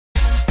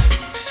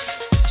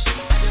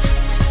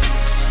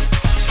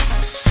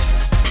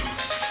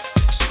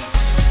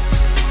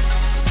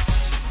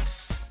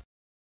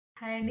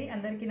అండి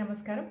అందరికీ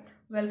నమస్కారం.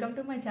 Welcome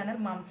to my channel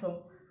మామ్సో.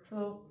 So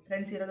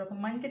friends, ఈరోజు ఒక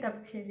మంచి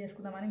టాపిక్ షేర్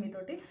చేసుకుందామని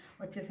మీతోటి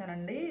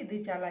వచ్చేసానండి. ఇది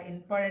చాలా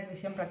ఇంపార్టెంట్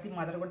విషయం, ప్రతి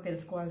మదర్ కూడా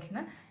తెలుసుకోవాల్సిన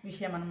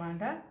విషయం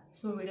అనమాట.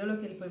 సో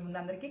వీడియోలోకి వెళ్ళిపోయే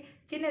ముందు అందరికీ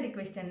చిన్న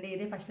రిక్వెస్ట్ అండి.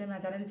 ఇదే ఫస్ట్ టైం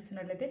నా ఛానల్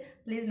చూసినట్లయితే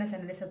ప్లీజ్ నా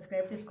ఛానల్ని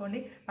సబ్స్క్రైబ్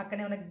చేసుకోండి.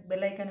 పక్కనే ఉన్న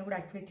బెల్ ఐకాన్ కూడా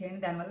యాక్టివేట్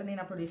చేయండి. దానివల్ల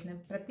నేను అప్లోడ్ చేసిన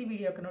ప్రతి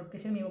వీడియో యొక్క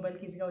నోటిఫికేషన్ మీ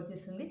మొబైల్కి ఈజీగా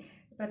వచ్చేస్తుంది.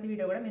 ప్రతి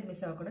వీడియో కూడా మీరు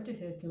మిస్ అవ్వకుండా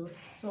చూసేయచ్చు.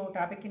 సో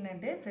టాపిక్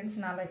ఏంటంటే ఫ్రెండ్స్,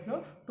 నా లైఫ్లో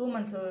 2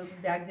 months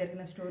బ్యాక్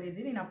జరిగిన స్టోరీ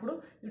ఇది. నేను అప్పుడు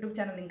యూట్యూబ్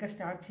ఛానల్ ఇంకా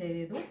స్టార్ట్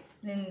చేయలేదు,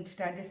 నేను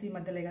స్టార్ట్ చేసి ఈ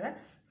మధ్యలే కదా.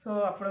 సో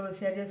అప్పుడు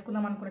షేర్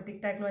చేసుకుందాం అనుకున్న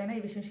టిక్ టాక్లో అయినా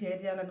ఈ విషయం షేర్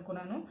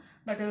చేయాలనుకున్నాను,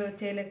 బట్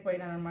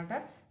చేయలేకపోయినాను అనమాట.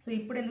 సో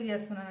ఇప్పుడు ఎందుకు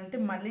చేస్తున్నానంటే,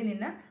 మళ్ళీ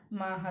నిన్న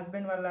మా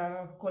హస్బెండ్ వాళ్ళ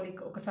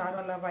కొలీగ్ ఒకసారి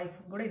వాళ్ళ వైఫ్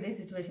కూడా ఇదే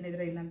సిచ్యువేషన్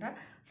ఎదురైందంట.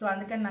 సో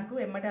అందుకని నాకు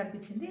ఎమ్మటే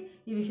అనిపించింది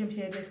ఈ విషయం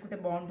షేర్ చేసుకుంటే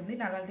బాగుంటుంది,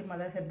 నాలాంటి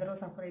మదర్స్ ఎందరో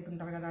సఫర్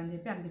అవుతుంటారు కదా అని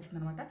చెప్పి అనిపించింది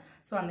అనమాట.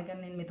 సో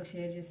అందుకని నేను మీతో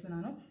షేర్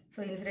చేస్తున్నాను. సో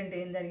ఇన్సిడెంట్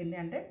ఏం జరిగింది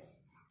అంటే,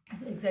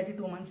 ఎగ్జాక్ట్లీ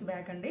 2 months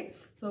బ్యాక్ అండి.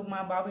 సో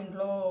మా బాబు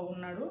ఇంట్లో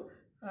ఉన్నాడు,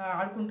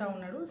 ఆడుకుంటూ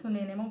ఉన్నాడు. సో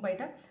నేనేమో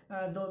బయట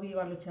ధోబీ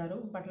వాళ్ళు వచ్చారు,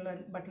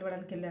 బట్టలు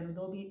ఇవ్వడానికి వెళ్ళాను.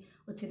 ధోబీ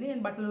వచ్చింది,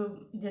 నేను బట్టలు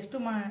జస్ట్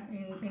మా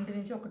ఇంటి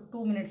నుంచి ఒక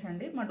 2 minutes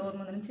అండి, మా డోర్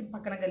ముందు నుంచి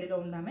పక్కన గల్లీలో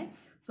ఉందామే.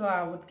 సో ఆ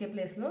ఉతికే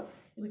ప్లేస్లో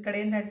ఇక్కడ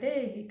ఏంటంటే,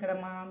 ఇక్కడ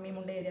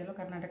మేముండే ఏరియాలో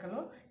కర్ణాటకలో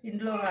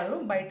ఇంట్లో కాదు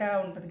బయట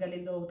ఉంటుంది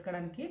గల్లీలో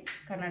ఉతకడానికి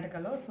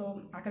కర్ణాటకలో. సో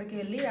అక్కడికి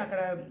వెళ్ళి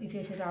అక్కడ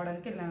చేసి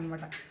రావడానికి వెళ్ళాను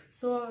అనమాట.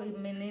 సో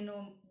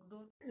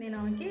నేను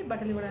ఆమెకి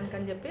బట్టలు ఇవ్వడానికి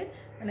అని చెప్పి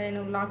నేను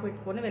లాక్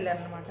పెట్టుకొని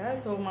వెళ్ళాను అనమాట.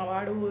 సో మా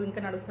వాడు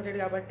ఇంకా నడుస్తలేడు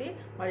కాబట్టి,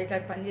 వాడు ఇట్లా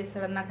పని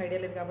చేస్తాడని నాకు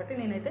ఐడియా లేదు కాబట్టి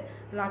నేనైతే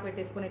లాక్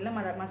పెట్టేసుకొని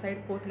వెళ్ళాను. మా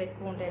సైడ్ కోతులు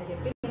ఎక్కువ ఉంటాయని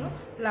చెప్పి నేను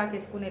లాక్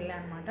వేసుకొని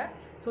వెళ్ళాను అనమాట.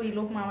 సో ఈ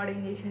లోపు మా వాడు ఏం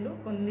చేసిండు,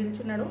 కొన్ని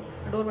నిల్చున్నాడు,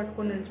 డోర్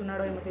పట్టుకొని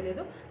నిల్చున్నాడో ఏమో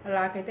తెలియదు,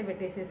 లాక్ అయితే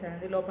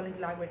పెట్టేసేసాడండి. లోపల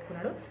నుంచి లాక్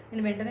పెట్టుకున్నాడు.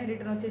 నేను వెంటనే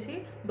రిటర్న్ వచ్చేసి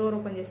డోర్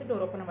ఓపెన్ చేసి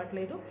డోర్ ఓపెన్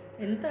అవ్వట్లేదు,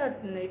 ఎంత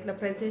ఇట్లా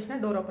ప్రెస్ చేసినా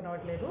డోర్ ఓపెన్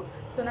అవ్వట్లేదు.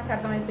 సో నాకు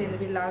అర్థమైపోయింది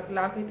వీళ్ళు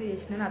లాక్ అయితే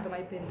చేసినా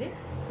అర్థమైపోయింది.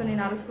 సో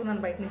నేను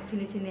అరుస్తున్నాను బయట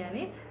నుంచి చిన్ని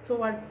అని. సో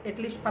వాడు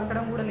అట్లీస్ట్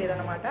పలకడం కూడా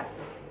లేదనమాట.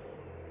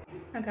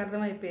 నాకు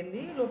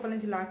అర్థమైపోయింది లోపల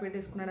నుంచి లాక్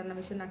పెట్టేసుకున్నాడు అన్న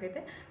విషయం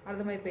నాకైతే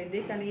అర్థమైపోయింది.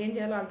 కానీ ఏం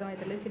చేయాలో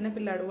అర్థమవుతలేదు.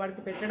 చిన్నపిల్లాడు,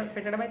 వాడికి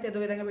పెట్టడం అయితే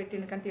ఏదో విధంగా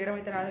పెట్టింది, కానీ తీయడం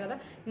అయితే రాదు కదా.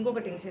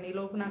 ఇంకొక టెన్షన్, ఈ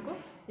లోపు నాకు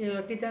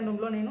కిచెన్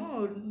రూమ్లో నేను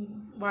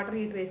వాటర్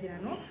హీటర్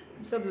వేసినాను.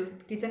 సో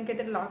కిచెన్కి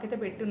అయితే లాక్ అయితే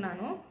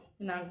పెట్టున్నాను.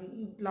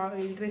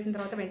 హీటర్ వేసిన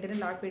తర్వాత వెంటనే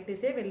లాక్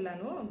పెట్టేసే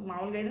వెళ్ళాను.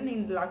 మామూలుగా అయితే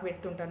నేను లాక్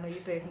పెడుతుంటాను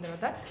హీటర్ వేసిన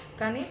తర్వాత,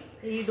 కానీ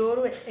ఈ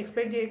డోర్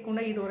ఎక్స్పెక్ట్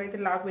చేయకుండా ఈ డోర్ అయితే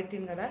లాక్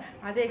పెట్టింది కదా,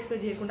 అదే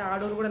ఎక్స్పెక్ట్ చేయకుండా ఆ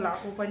డోర్ కూడా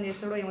లాక్ ఓపెన్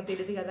చేస్తాడో ఏమో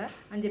తెలియదు కదా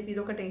అని చెప్పి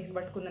ఇది ఒక టెన్షన్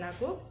పట్టుకుంది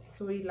నాకు.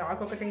 సో ఈ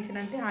లాక్ ఒక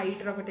టెన్షన్ అంటే ఆ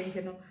హీటర్ ఒక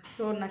టెన్షన్.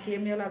 సో నాకు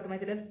ఏం చేయాలో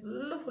అర్థమైతే లేదు,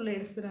 ఫుల్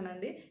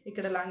ఏడుస్తున్నానండి.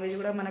 ఇక్కడ లాంగ్వేజ్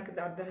కూడా మనకు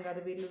అర్థం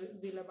కాదు,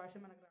 వీళ్ళ భాష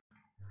మనకు.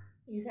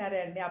 ఈసారి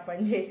అండి ఆ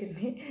పని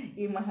చేసింది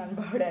ఈ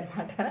మహానుభావుడు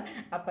అనమాట,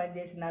 ఆ పని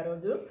చేసిన ఆ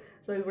రోజు.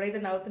 సో ఇప్పుడైతే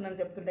నవ్వుతున్నాను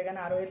చెప్తుంటే, కానీ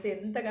ఆ రోజు అయితే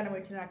ఎంతగానో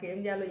వచ్చింది. నాకు ఏం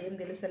చేయాలో ఏం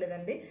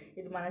తెలుస్తలేదండి.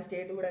 ఇది మన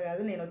స్టేట్ కూడా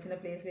కాదు, నేను వచ్చిన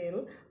ప్లేస్ వేరు,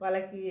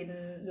 వాళ్ళకి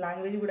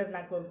లాంగ్వేజ్ కూడా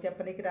నాకు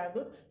చెప్పనీకి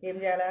రాదు. ఏం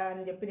చేయాలా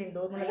అని చెప్పి నేను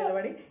డోర్ ముందు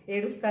నిలబడి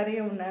ఏడుస్తానే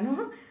ఉన్నాను.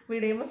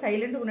 వీడేమో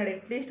సైలెంట్గా ఉన్నాడు,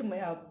 అట్లీస్ట్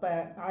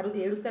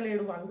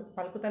ఏడుస్తలేడు,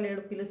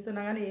 పలుకుతలేడు,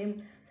 పిలుస్తున్నా కానీ ఏం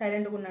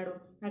సైలెంట్గా ఉన్నాడు.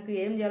 నాకు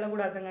ఏం చేయాలో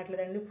కూడా అర్థం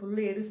కావట్లేదండి, ఫుల్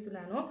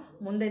ఏడుస్తున్నాను.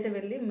 ముందైతే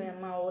వెళ్ళి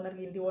మా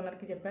ఇంటి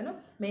ఓనర్కి చెప్పాను,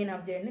 మెయిన్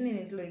ఆఫ్ చేయండి, నేను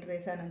ఇంట్లో హీటర్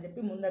వేసానని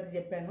చెప్పి ముందు అది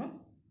చెప్పాను.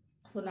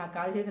 సో నా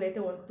కాలు చేతులు అయితే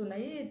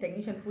వణుకుతున్నాయి,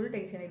 ఫుల్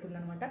టెన్షన్ అవుతుంది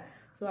అనమాట.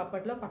 సో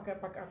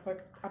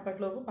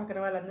అప్పట్లోపు పక్కన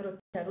వాళ్ళందరూ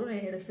వచ్చారు.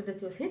 నేను ఏడుస్తుంటే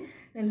చూసి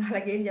నేను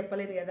వాళ్ళకి ఏం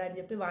చెప్పలేదు కదా అని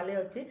చెప్పి వాళ్ళే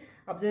వచ్చి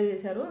అబ్జర్వ్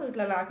చేశారు.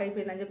 ఇట్లా లాక్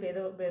అయిపోయిందని చెప్పి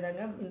ఏదో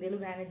విధంగా హిందీలో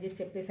మేనేజ్ చేసి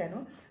చెప్పేశాను.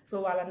 సో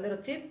వాళ్ళందరూ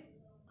వచ్చి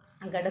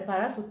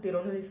గడ్డపార సుత్తి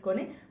 2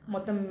 తీసుకొని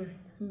మొత్తం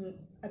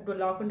ఇప్పుడు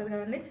లాక్ ఉంటుంది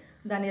కదండి,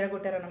 దాన్ని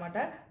ఇరగొట్టారనమాట.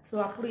 సో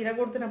అప్పుడు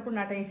ఇరగొడుతున్నప్పుడు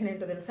నా టెన్షన్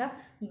ఏంటో తెలుసా,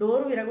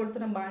 డోరు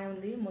ఇరగొడుతున్నాం బాగానే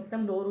ఉంది, మొత్తం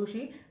డోర్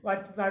ఊసి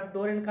వాడి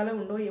డోర్ వెనకాల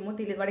ఉండో ఏమో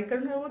తెలియదు, వాడు ఎక్కడ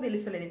ఉండో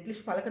తెలుస్తలేదు,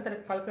 అట్లీస్ట్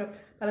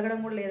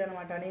పలకడం కూడా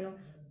లేదనమాట. నేను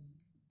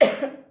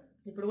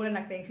ఇప్పుడు కూడా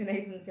నాకు టెన్షన్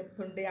అవుతుంది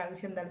చెప్తుంటే, ఆ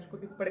విషయం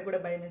తలుచుకుంటే ఇప్పటికి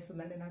కూడా భయం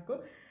వేస్తుందండి నాకు.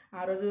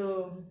 ఆ రోజు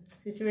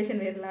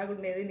సిచ్యువేషన్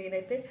వేరేలాగుండేది.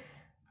 నేనైతే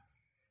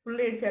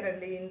ఫుల్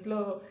ఏడ్చారండి ఇంట్లో,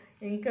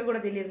 ఇంకా కూడా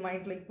తెలియదు మా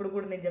ఇంట్లో, ఇప్పుడు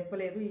కూడా నేను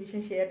చెప్పలేదు. ఈ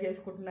విషయం షేర్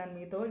చేసుకుంటున్నాను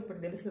మీతో, ఇప్పుడు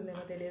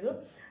తెలుస్తుందేమో తెలియదు.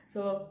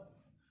 సో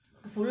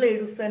ఫుల్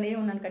ఏడుస్తూనే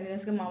ఉన్నాను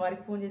కంటిన్యూస్గా. మా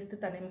వారికి ఫోన్ చేస్తే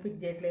తనేమో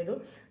పిక్ చేయట్లేదు.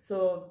 సో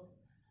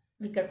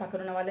ఇక్కడ పక్కన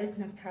ఉన్న వాళ్ళే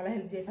నాకు చాలా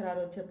హెల్ప్ చేశారు ఆ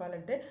రోజు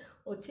చెప్పాలంటే.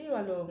 వచ్చి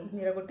వాళ్ళు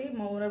విరగొట్టి,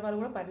 మా ఓనర్ వాళ్ళు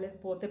కూడా పర్లేదు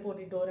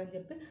పోనీ డోర్ అని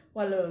చెప్పి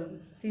వాళ్ళు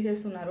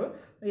తీసేస్తున్నారు,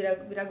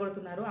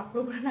 విరగొడుతున్నారు.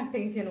 అప్పుడు కూడా నాకు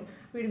టెన్షన్,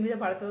 వీడి మీద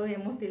పడుతుందో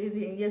ఏమో తెలియదు,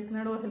 ఏం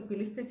చేస్తున్నాడో అసలు.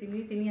 పిలిస్తే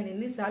చిన్ని అని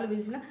ఎన్నిసార్లు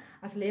పిలిచినా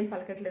అసలు ఏం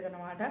పలకట్లేదు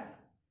అన్నమాట.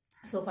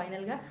 సో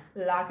ఫైనల్గా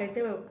లాక్ అయితే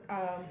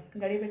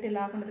గడియ పెట్టి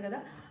లాక్ ఉంటుంది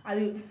కదా,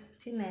 అది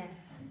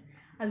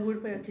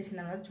ఊడిపోయి వచ్చేసింది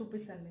అన్నమాట.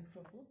 చూపిస్తాను మీకు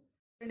ప్రూఫ్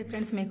అండి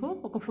ఫ్రెండ్స్. మీకు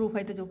ఒక ప్రూఫ్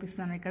అయితే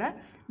చూపిస్తాను. ఇక్కడ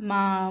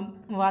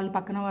వాళ్ళ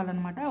పక్కన వాళ్ళు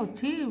అనమాట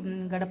వచ్చి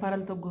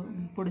గడపారలతో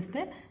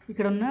పొడిస్తే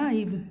ఇక్కడ ఉన్న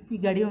ఈ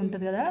గడి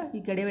ఉంటుంది కదా,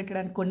 ఈ గడి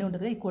పెట్టడానికి కొండ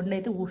ఉంటుంది కదా, ఈ కొండ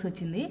అయితే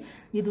ఊసొచ్చింది.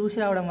 ఇది ఊసి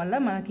రావడం వల్ల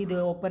మనకి ఇది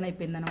ఓపెన్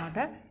అయిపోయింది అనమాట.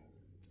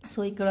 సో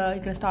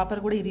ఇక్కడ స్టాపర్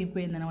కూడా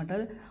ఇరిగిపోయింది అనమాట.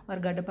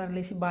 వారు గడ్డపారలు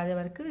వేసి బాధే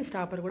వరకు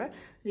స్టాపర్ కూడా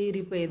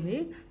ఇరిగిపోయింది.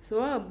 సో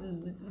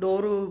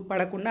డోరు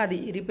పడకుండా అది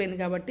ఇరిగిపోయింది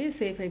కాబట్టి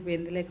సేఫ్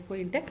అయిపోయింది,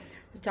 లేకపోయింటే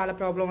చాలా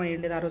ప్రాబ్లం అయ్యి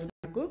ఉండేది ఆ రోజు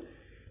నాకు.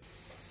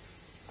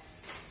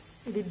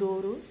 ఇది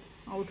డోరు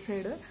అవుట్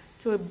సైడ్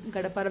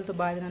గడపరలతో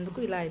బాదినందుకు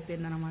ఇలా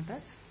అయిపోయిందనమాట.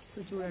 సో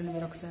చూడండి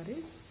మీరు ఒకసారి.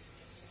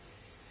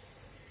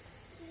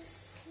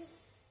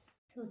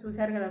 సో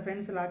చూసారు కదా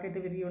ఫ్రెండ్స్, లాక్ అయితే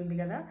విరిగి ఉంది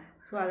కదా.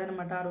 సో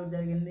అదనమాట ఆ రోజు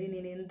జరిగింది.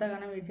 నేను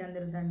ఎంతగానో ఏడ్చాను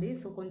తెలుసా అండి.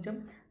 సో కొంచెం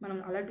మనం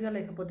అలర్ట్గా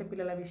లేకపోతే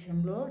పిల్లల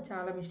విషయంలో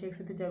చాలా మిస్టేక్స్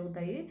అయితే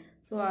జరుగుతాయి.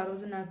 సో ఆ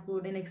రోజు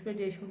నేను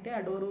ఎక్స్పెక్ట్ చేసి ఉంటే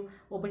ఆ డోరు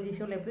ఓపెన్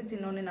చేసో లేకపోతే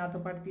చిన్నోడిని నాతో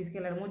పాటు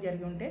తీసుకెళ్ళడమో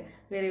జరిగి ఉంటే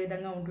వేరే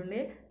విధంగా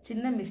ఉంటుండే.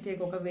 చిన్న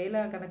మిస్టేక్, ఒకవేళ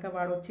కనుక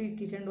వాడు వచ్చి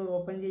కిచెన్ డోర్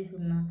ఓపెన్ చేసి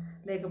ఉన్నా,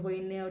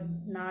 లేకపోతే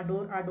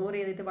ఆ డోర్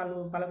ఏదైతే వాళ్ళు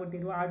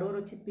పలగొట్టిరో ఆ డోర్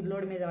వచ్చి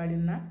పిల్లోడి మీద పడి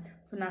ఉన్నా,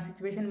 సో నా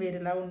సిచ్యువేషన్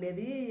వేరేలా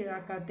ఉండేది, ఆ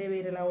కథే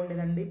వేరేలా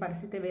ఉండేదండి,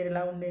 పరిస్థితి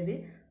వేరేలా ఉండేది.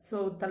 సో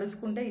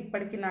తలుచుకుంటే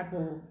ఇప్పటికీ నాకు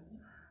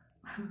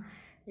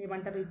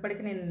ఏమంటారు,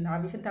 ఇప్పటికీ నేను ఆ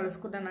విషయం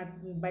తలుచుకుంటా నాకు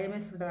భయం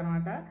వేస్తుంటుంది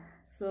అనమాట.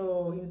 సో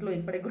ఇంట్లో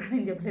ఇప్పటికి కూడా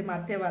నేను చెప్పలేదు, మా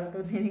అత్తయ్య వాళ్ళతో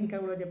నేను ఇంకా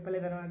కూడా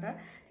చెప్పలేదు అనమాట.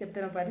 చెప్తే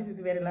నా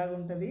పరిస్థితి వేరేలాగా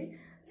ఉంటుంది.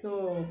 సో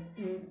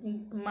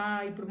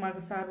ఇప్పుడు మాకు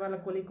సార్ వాళ్ళ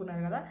కొలీగ్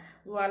ఉన్నారు కదా,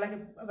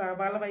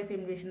 వాళ్ళ వైఫ్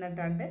ఏం చేసిందంట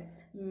అంటే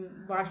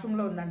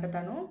వాష్రూమ్లో ఉందంట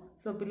తను.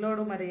 సో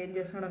పిల్లోడు మరి ఏం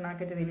చేస్తున్నాడో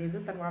నాకైతే తెలియదు,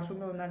 తను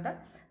వాష్రూమ్లో ఉందంట.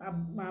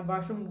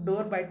 వాష్రూమ్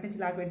డోర్ బయట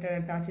నుంచి లాక్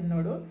పెట్టాడంట ఆ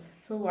చిన్నోడు.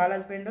 సో వాళ్ళ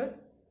హస్బెండ్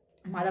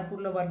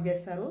మాదాపూర్లో వర్క్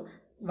చేస్తారు,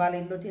 వాళ్ళ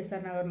ఇల్లు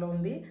చేస్తారు నగర్లో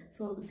ఉంది.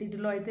 సో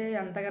సిటీలో అయితే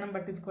అంతగానం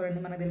పట్టించుకోరండి,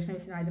 మనకు తెలిసిన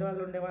విషయం,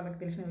 హైదరాబాద్లో ఉండే వాళ్ళకి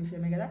తెలిసిన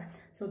విషయమే కదా.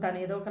 సో తను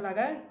ఏదో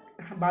ఒకలాగా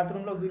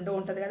బాత్రూంలో విండో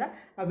ఉంటుంది కదా,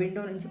 ఆ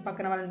విండో నుంచి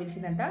పక్కన వాళ్ళని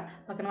పిలిచిందంట.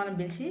 పక్కన వాళ్ళని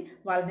పిలిచి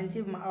వాళ్ళ నుంచి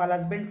వాళ్ళ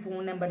హస్బెండ్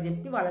ఫోన్ నెంబర్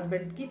చెప్పి వాళ్ళ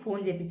హస్బెండ్కి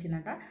phone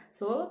చేయించిందంట.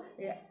 So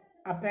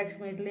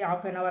approximately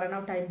half an hour అయినా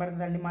టైం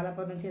పడుతుందండి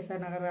మాదాపూర్ నుంచి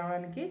ఎస్ఆర్ నగర్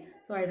రావడానికి.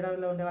 సో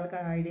హైదరాబాద్లో ఉండే వాళ్ళకి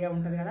ఐడియా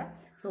ఉంటుంది కదా.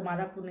 సో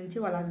మాదాపూర్ నుంచి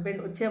వాళ్ళ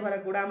హస్బెండ్ వచ్చే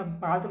వరకు కూడా ఆమె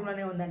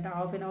బాత్రూంలోనే ఉందంట.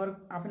 హాఫ్ అన్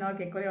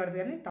అవర్కి ఎక్కువనే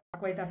పడుతుంది కానీ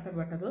తక్కువ అయితే అస్సలు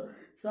పట్టదు.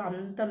 సో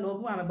అంత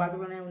లోపు ఆమె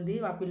బాత్రూంలోనే ఉంది.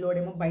 ఆ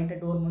పిల్లోడేమో బయట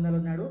డోర్ ముందర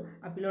ఉన్నాడు.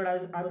 ఆ పిల్లోడు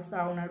అరుస్తూ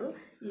ఉన్నాడు.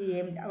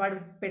 వాడు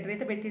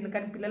పెట్టరైతే పెట్టిండు,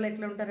 కానీ పిల్లలు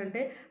ఎట్లా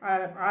ఉంటారంటే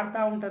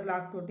ఆడుతూ ఉంటారు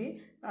లాక్ తోటి,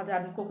 అది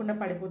అనుకోకుండా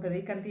పడిపోతుంది,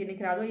 కానీ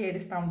దీనికి రాదు,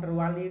 ఏడుస్తూ ఉంటారు.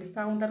 వాళ్ళు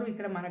ఏడుస్తూ ఉంటారు,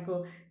 ఇక్కడ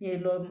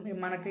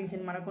మన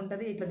టెన్షన్ మనకు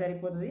ఉంటుంది, ఇట్లా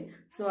జరిగిపోతుంది.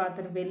 సో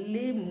అతను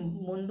వెళ్ళి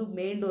ముందు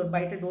మెయిన్ డోర్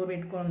బయట డోర్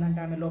పెట్టుకొని ఉందంట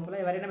ఆమె, లోపల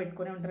ఎవరైనా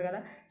పెట్టుకునే ఉంటారు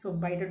కదా. సో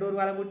బయట డోర్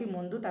వాళ్ళగొట్టి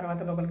ముందు,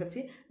 తర్వాత లోపలికి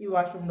వచ్చి ఈ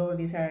వాష్రూమ్ డోర్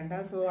తీసాడంట.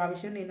 సో ఆ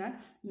విషయం నేను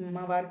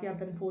మా వారికి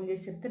అతను ఫోన్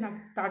చేసి చెప్తే నాకు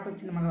థాట్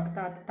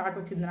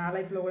వచ్చింది నా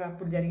లైఫ్లో కూడా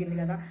అప్పుడు జరిగింది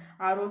కదా.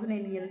 ఆ రోజు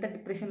నేను ఎంత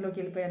డిప్రెషన్లోకి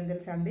వెళ్ళిపోయాను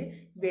తెలుసా అండి.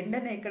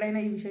 వెంటనే ఎక్కడైనా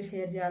ఈ విషయం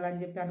షేర్ చేయాలని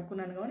చెప్పి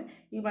అనుకున్నాను, కానీ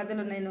ఈ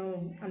మధ్యలో నేను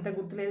అంత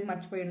గుర్తులేదు,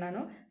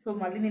 మర్చిపోయినాను. సో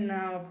మళ్ళీ నిన్న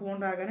ఫోన్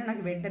రాగానే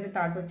నాకు వెంటనే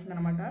థాట్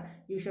వచ్చిందనమాట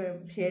ఈ విషయం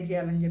షేర్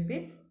చేయాలని చెప్పి.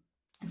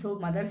 సో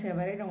మదర్స్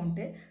ఎవరైనా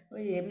ఉంటే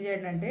ఏం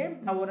చేయండి అంటే,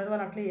 మా ఓనర్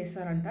వాళ్ళు అట్లే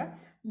చేస్తారంట.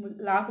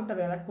 లాక్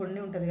ఉంటుంది కదా,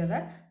 కొండి ఉంటుంది కదా,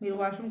 మీరు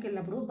వాష్రూమ్కి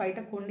వెళ్ళినప్పుడు బయట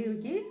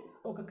కొండికి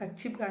ఒక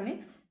కచ్చిప్ కానీ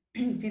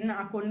చిన్న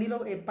ఆ కొండిలో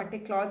పట్టే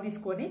క్లాత్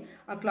తీసుకొని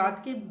ఆ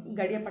క్లాత్కి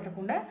గడియ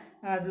పట్టకుండా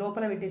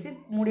లోపల పెట్టేసి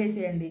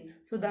మూడేసేయండి.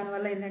 సో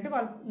దానివల్ల ఏంటంటే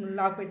వాళ్ళు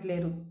లాక్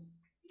పెట్టలేరు.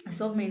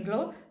 సో మీ ఇంట్లో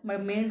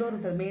మెయిన్ డోర్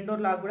ఉంటుంది, మెయిన్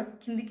డోర్ లాక్ కూడా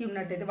కిందికి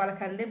ఉన్నట్టయితే,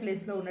 వాళ్ళకి అందే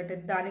ప్లేస్లో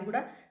ఉన్నట్టయితే దానికి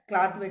కూడా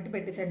క్లాత్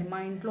పెట్టేసేయండి.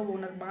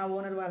 మా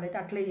ఓనర్ వాళ్ళైతే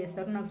అట్లే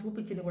చేస్తారు, నాకు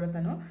చూపించింది కూడా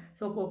తను.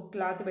 సో ఒక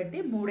క్లాత్ పెట్టి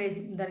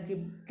మూడేసి దానికి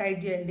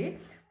టైట్ చేయండి,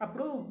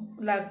 అప్పుడు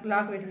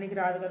లాక్ పెట్టడానికి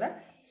రాదు కదా.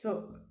 సో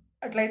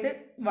అట్లయితే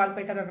వాళ్ళు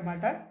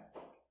పెట్టారనమాట.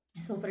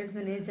 సో ఫ్రెండ్స్,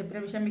 నేను చెప్పిన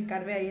విషయం మీకు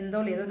కన్వే అయ్యిందో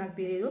లేదో నాకు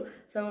తెలియదు.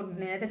 సో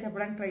నేనైతే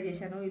చెప్పడానికి ట్రై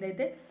చేశాను.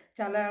 ఇదైతే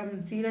చాలా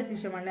సీరియస్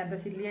విషయం అండి, అంత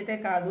సిల్లీ అయితే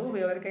కాదు.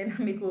 ఎవరికైనా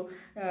మీకు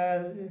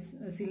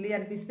సిల్లీ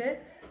అనిపిస్తే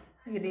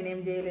నేనేం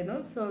చేయలేను.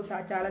 సో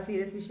చాలా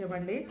సీరియస్ విషయం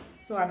అండి.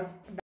 సో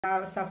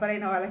సఫర్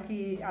అయిన వాళ్ళకి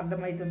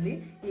అర్థమవుతుంది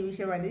ఈ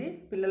విషయం అనేది.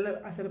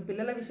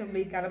 పిల్లల విషయంలో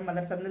ఈ కాలం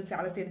మదర్స్ అందరూ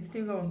చాలా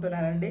సెన్సిటివ్గా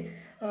ఉంటున్నారండి.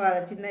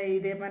 చిన్న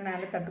ఇదేమన్నా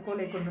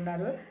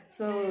తట్టుకోలేకుంటున్నారు.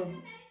 సో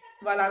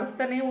వాళ్ళు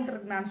అరుస్తూనే ఉంటారు,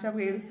 నాన్ స్టాప్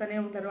ఏడుస్తూనే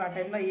ఉంటారు. ఆ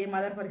టైంలో ఏ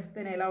మదర్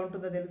పరిస్థితి ఎలా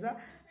ఉంటుందో తెలుసా.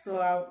 సో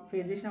ఆ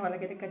ఫేస్ చేసిన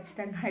వాళ్ళకైతే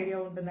ఖచ్చితంగా ఐడియా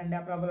ఉంటుందండి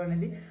ఆ ప్రాబ్లం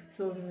అనేది.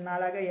 సో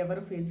నాలాగా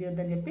ఎవరు ఫేస్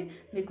చేయొద్దని చెప్పి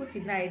మీకు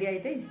చిన్న ఐడియా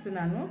అయితే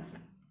ఇస్తున్నాను.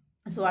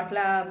 సో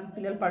అట్లా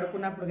పిల్లలు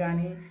పడుకున్నప్పుడు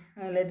కానీ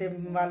లేకపోతే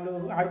వాళ్ళు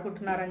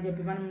ఆడుకుంటున్నారని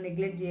చెప్పి మనం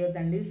నెగ్లెక్ట్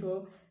చేయొద్దండి. సో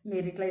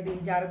మీరు ఇట్లయితే ఈ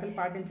జాగ్రత్తలు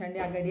పాటించండి.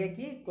 ఆ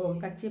గడియకి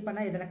కచ్చిపన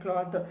ఏదైనా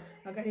క్లాత్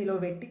ఆ గడియలో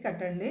పెట్టి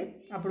కట్టండి,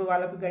 అప్పుడు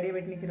వాళ్ళకు గడియ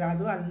పెట్టడానికి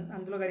రాదు,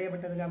 అందులో గడియ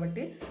పెట్టదు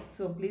కాబట్టి.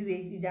 సో ప్లీజ్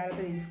ఈ జాగ్రత్త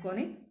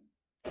తీసుకొని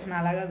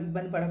నాలాగా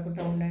ఇబ్బంది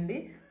పడకుండా ఉండండి.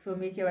 సో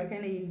మీకు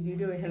ఎవరికైనా ఈ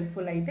వీడియో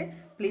హెల్ప్ఫుల్ అయితే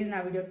ప్లీజ్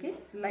నా వీడియోకి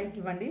లైక్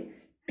ఇవ్వండి.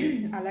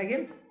 అలాగే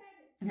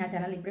నా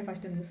ఛానల్ ఇప్పుడే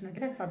ఫస్ట్ టైం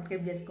చూసినట్లయితే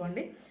సబ్స్క్రైబ్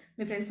చేసుకోండి.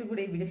 మీ ఫ్రెండ్స్కి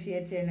కూడా ఈ వీడియో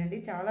షేర్ చేయండి.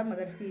 చాలా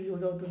మదర్స్కి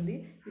యూజ్ అవుతుంది.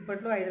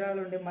 ఇప్పట్లో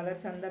హైదరాబాద్లో ఉండే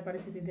మదర్స్ అందరి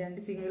పరిస్థితి ఇదే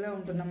అండి. సింగిల్గా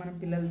ఉంటున్నాం మనం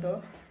పిల్లలతో,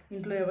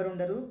 ఇంట్లో ఎవరు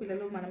ఉండరు,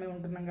 పిల్లలు మనమే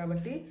ఉంటున్నాం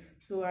కాబట్టి.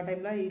 సో ఆ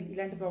టైంలో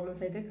ఇలాంటి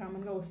ప్రాబ్లమ్స్ అయితే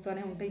కామన్గా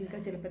వస్తూనే ఉంటాయి. ఇంకా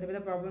చాలా పెద్ద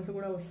పెద్ద ప్రాబ్లమ్స్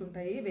కూడా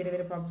వస్తుంటాయి,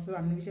 వేరే ప్రాబ్లమ్స్.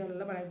 అన్ని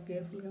విషయాలలో మనం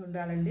కేర్ఫుల్గా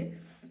ఉండాలండి.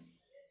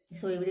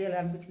 సో ఈ వీడియో ఎలా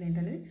అనిపించింది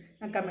ఏంటనేది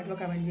నాకు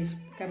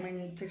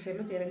కమెంట్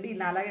సెక్షన్లో చేయండి.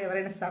 నాలాగా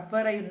ఎవరైనా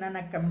సఫర్ అయి ఉన్నా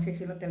నాకు కమెంట్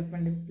సెక్షన్లో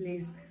తెలపండి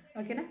ప్లీజ్.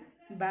 ఓకేనా,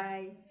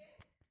 బాయ్.